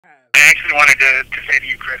actually wanted to say to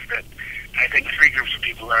you, Chris, that I think three groups of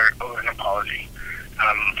people are owed an apology.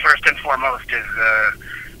 First and foremost is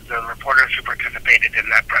the reporters who participated in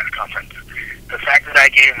that press conference. The fact that I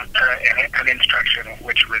gave an instruction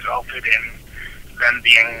which resulted in them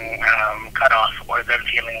being cut off or them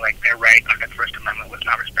feeling like their right under the First Amendment was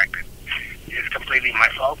not respected is completely my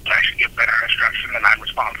fault. I should give better instruction, and I'm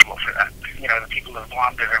responsible for that. You know, the people of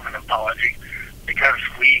Guam deserve an apology because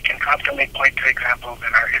we can constantly point to examples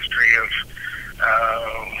in our history of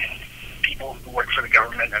people who work for the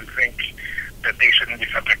government and think that they shouldn't be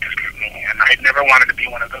subject to scrutiny. And I never wanted to be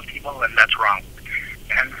one of those people, and that's wrong.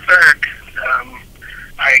 And third,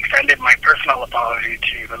 I extended my personal apology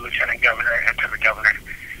to the Lieutenant Governor and to the Governor.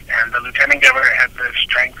 And the Lieutenant Governor had the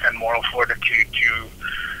strength and moral fortitude to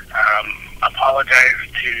apologize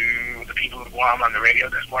to the people of Guam on the radio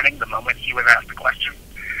this morning the moment he was asked the question.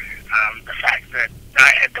 The fact that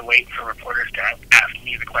I had to wait for reporters to ask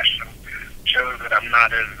me the question shows that I'm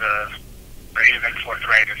not as brave and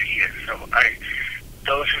forthright as he is. So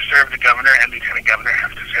those who serve the Governor and Lieutenant Governor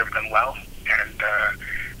have to serve them well, and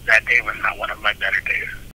that day was not one of my better days.